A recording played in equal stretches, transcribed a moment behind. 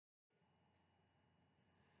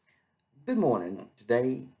Good morning.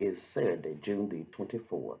 Today is Saturday, June the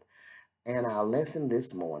 24th, and our lesson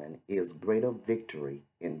this morning is Greater Victory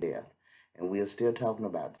in Death. And we are still talking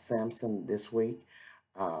about Samson this week.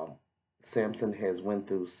 Um, Samson has went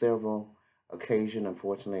through several occasions.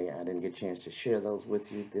 Unfortunately, I didn't get a chance to share those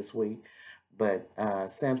with you this week, but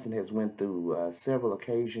Samson has went through several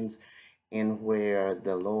occasions in where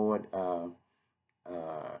the Lord uh,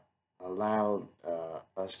 allowed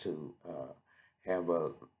us to have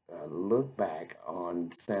a look back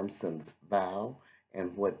on Samson's vow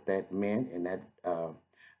and what that meant. And that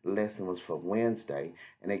lesson was for Wednesday,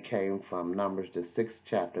 and it came from Numbers, the 6th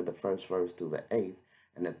chapter, the first verse through the 8th,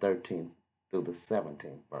 and the 13th through the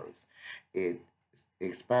 17th verse. It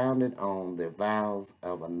expounded on the vows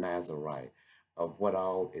of a Nazarite, of what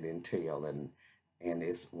all it entailed, and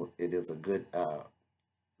it is a good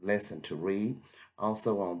lesson to read.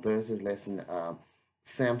 Also on Thursday's lesson,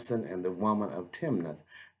 Samson and the woman of Timnath.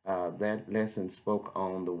 That lesson spoke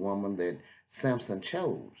on the woman that Samson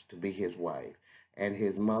chose to be his wife. And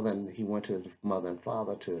his mother, he went to his mother and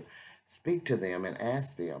father to speak to them and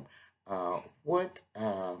ask them, what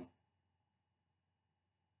I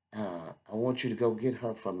want you to go get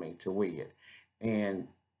her for me to wed. And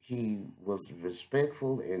he was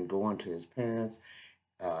respectful in going to his parents.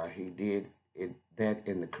 He did that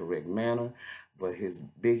in the correct manner, but his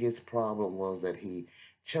biggest problem was that he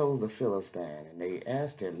chose a Philistine. And they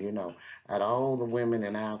asked him, out of all the women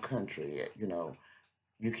in our country,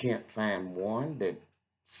 you can't find one that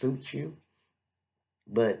suits you.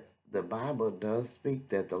 But the Bible does speak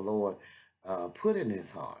that the Lord put in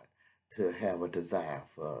his heart to have a desire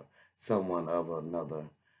for someone of another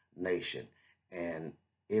nation. And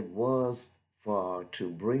it was for to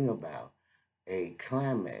bring about a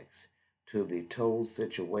climax to the total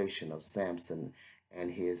situation of Samson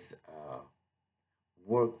and his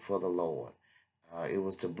work for the Lord. It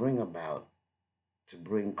was to bring about, to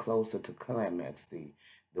bring closer to climax the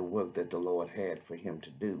work that the Lord had for him to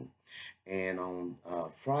do. And on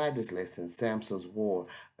Friday's lesson, Samson's war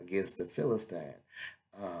against the Philistine.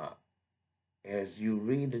 Uh, as you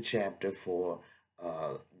read the chapter for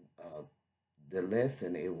uh, uh, the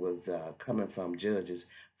lesson, it was coming from Judges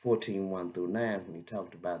 14:1 through 9 when he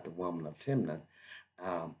talked about the woman of Timnath.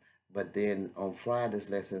 Um, but then on Friday's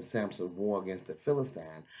lesson, Samson's war against the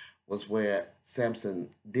Philistine was where Samson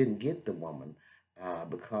didn't get the woman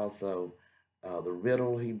because of the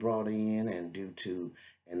riddle he brought in, and due to,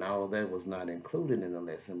 and all of that was not included in the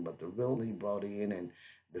lesson, but the riddle he brought in and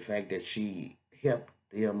the fact that she helped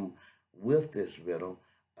them with this riddle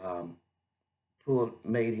um,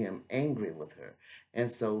 made him angry with her. And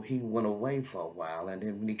so he went away for a while, and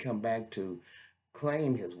then when he come back to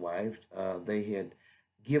claim his wife, they had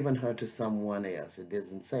given her to someone else. It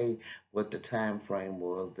doesn't say what the time frame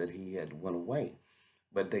was that he had went away,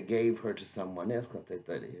 but they gave her to someone else because they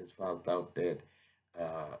thought his father thought that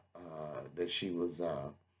that she was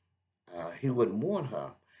he wouldn't want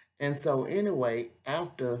her. And so anyway,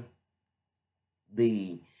 after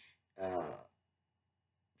the uh,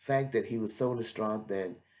 fact that he was so distraught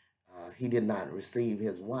that he did not receive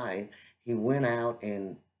his wife, he went out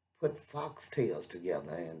and put foxtails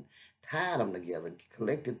together and tied them together,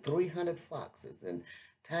 collected 300 foxes and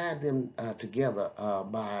tied them together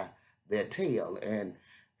by their tail and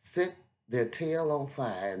set their tail on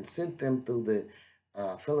fire and sent them through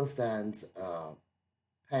the Philistines'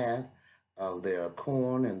 path of their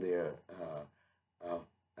corn and their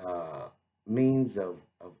means of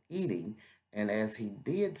eating. And as he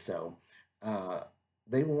did so, uh,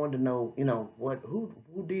 they wanted to know, what who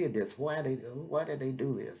did this? Why did they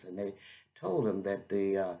do this? And they told him that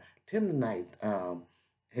the Timnite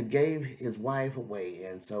had gave his wife away,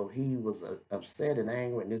 and so he was upset and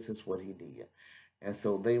angry, and this is what he did. And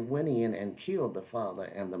so they went in and killed the father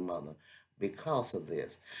and the mother because of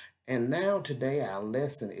this. And now today our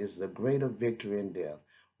lesson is the greater victory in death,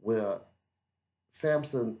 where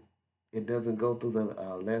Samson, it doesn't go through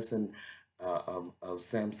the lesson of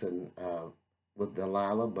Samson with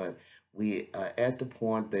Delilah, but we are at the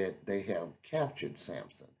point that they have captured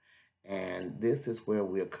Samson. And this is where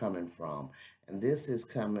we're coming from. And this is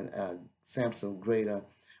coming, Samson's greater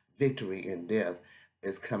victory in death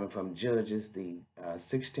is coming from Judges, the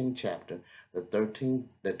 16th chapter, the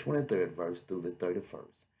 23rd verse through the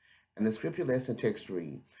 31st. And the scripture lesson text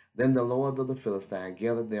read, Then the lords of the Philistines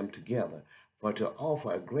gathered them together for to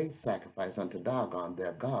offer a great sacrifice unto Dagon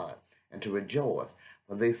their God, and to rejoice.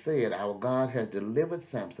 For they said, Our God has delivered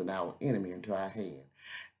Samson, our enemy, into our hand.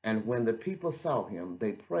 And when the people saw him,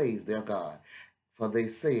 they praised their God. For they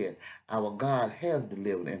said, Our God has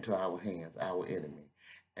delivered into our hands our enemy,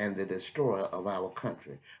 and the destroyer of our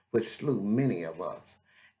country, which slew many of us.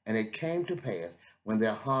 And it came to pass when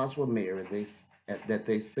their hearts were merry, that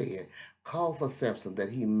they said, "Call for Samson that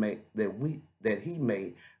he may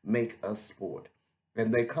make us sport."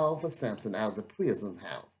 And they called for Samson out of the prison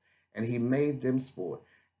house, and he made them sport.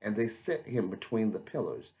 And they set him between the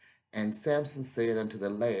pillars. And Samson said unto the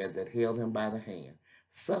lad that held him by the hand,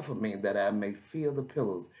 "Suffer me that I may feel the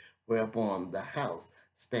pillars whereupon the house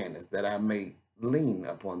standeth, that I may lean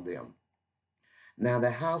upon them." Now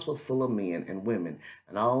the house was full of men and women,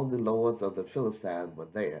 and all the lords of the Philistines were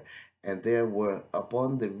there. And there were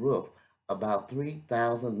upon the roof about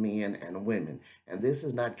 3,000 men and women. And this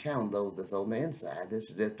is not counting those that's on the inside.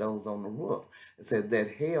 This is just those on the roof. It said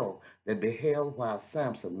that beheld while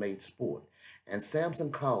Samson made sport. And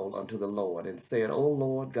Samson called unto the Lord and said, "O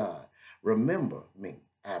Lord God, remember me,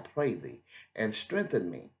 I pray thee, and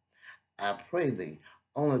strengthen me, I pray thee,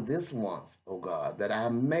 only this once, O God, that I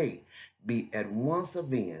may be at once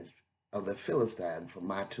avenged of the Philistine for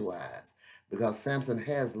my two eyes." Because Samson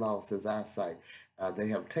has lost his eyesight. They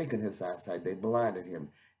have taken his eyesight. They blinded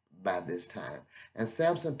him by this time. And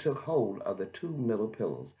Samson took hold of the two middle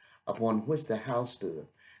pillars upon which the house stood,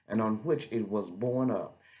 and on which it was borne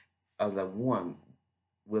up, of the one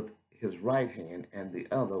with his right hand and the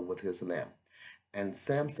other with his left. And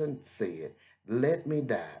Samson said, "Let me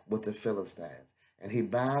die with the Philistines." And he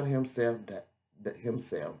bowed himself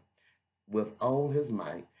with all his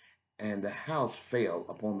might, and the house fell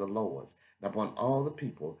upon the lords, and upon all the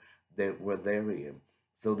people that were therein.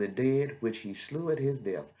 So the dead which he slew at his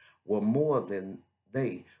death were more than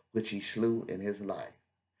they which he slew in his life.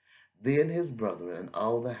 Then his brethren and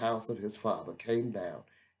all the house of his father came down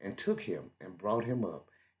and took him and brought him up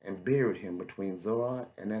and buried him between Zorah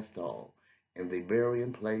and Eshtaol in the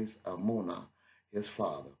burying place of Monah his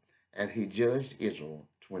father. And he judged Israel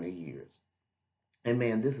 20 years.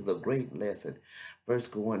 Amen. This is a great lesson.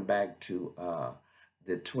 First, going back to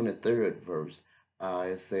the 23rd verse,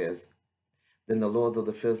 it says, "Then the lords of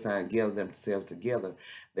the Philistines gathered themselves together.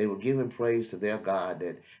 They were giving praise to their God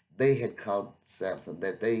that they had caught Samson,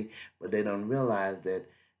 but they don't realize that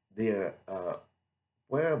their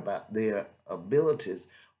their abilities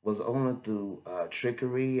was only through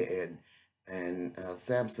trickery and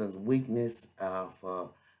Samson's weakness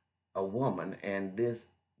for a woman, and this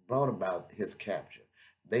brought about his capture.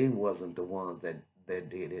 They wasn't the ones that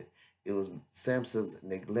did it. It was Samson's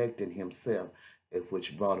neglecting himself,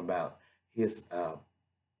 which brought about his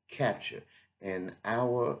capture. And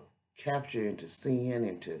our capture into sin,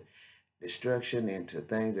 into destruction, into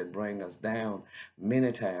things that bring us down,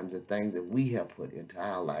 many times the things that we have put into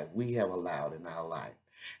our life, we have allowed in our life.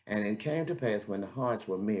 And it came to pass when the hearts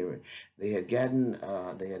were merry, they had gotten,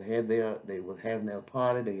 they were having their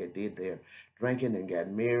party, they had did their drinking and got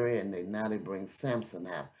merry, and now they bring Samson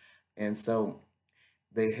out. And so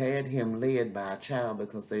they had him led by a child,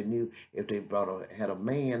 because they knew if they had a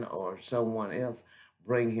man or someone else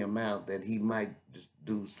bring him out, that he might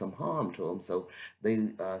do some harm to him. So they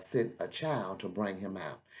sent a child to bring him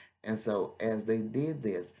out. And so as they did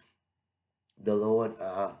this, the Lord,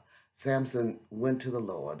 Samson went to the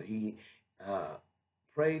Lord. He uh,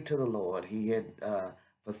 prayed to the Lord. He had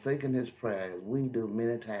forsaken his prayer, as we do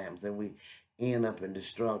many times, and we end up in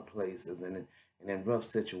distraught places and in rough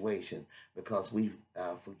situations, because we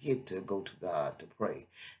forget to go to God to pray.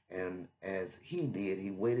 And as he did,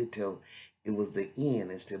 he waited till it was the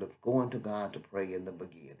end instead of going to God to pray in the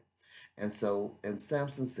beginning. And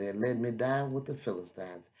Samson said, "Let me die with the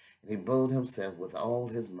Philistines." And he bowed himself with all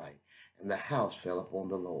his might, and the house fell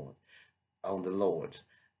upon on the Lord's.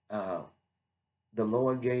 Uh, the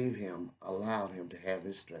Lord allowed him to have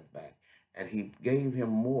his strength back. And he gave him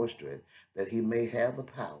more strength, that he may have the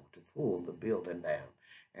power to pull the building down.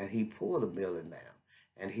 And he pulled the building down.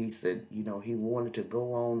 And he said, he wanted to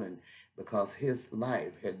go on, and because his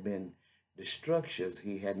life had been destructions,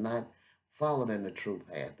 he had not followed in the true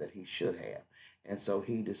path that he should have. And so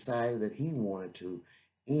he decided that he wanted to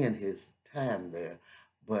end his time there,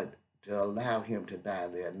 but to allow him to die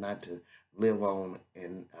there, not to live on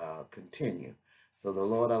and continue. So the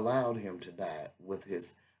Lord allowed him to die with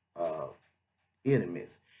his uh,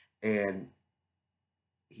 enemies. And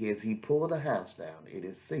as he pulled the house down, it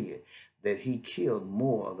is said that he killed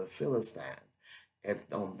more of the Philistines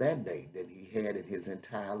on that day than he had in his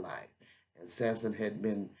entire life. And Samson had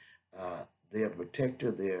been their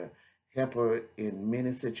protector, their helper in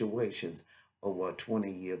many situations over a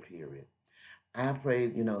 20-year period. I pray,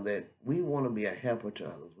 that we want to be a helper to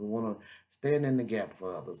others. We want to stand in the gap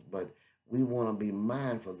for others, but we want to be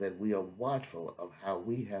mindful that we are watchful of how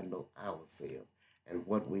we handle ourselves and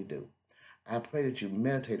what we do. I pray that you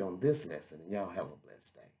meditate on this lesson, and y'all have a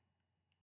blessed day.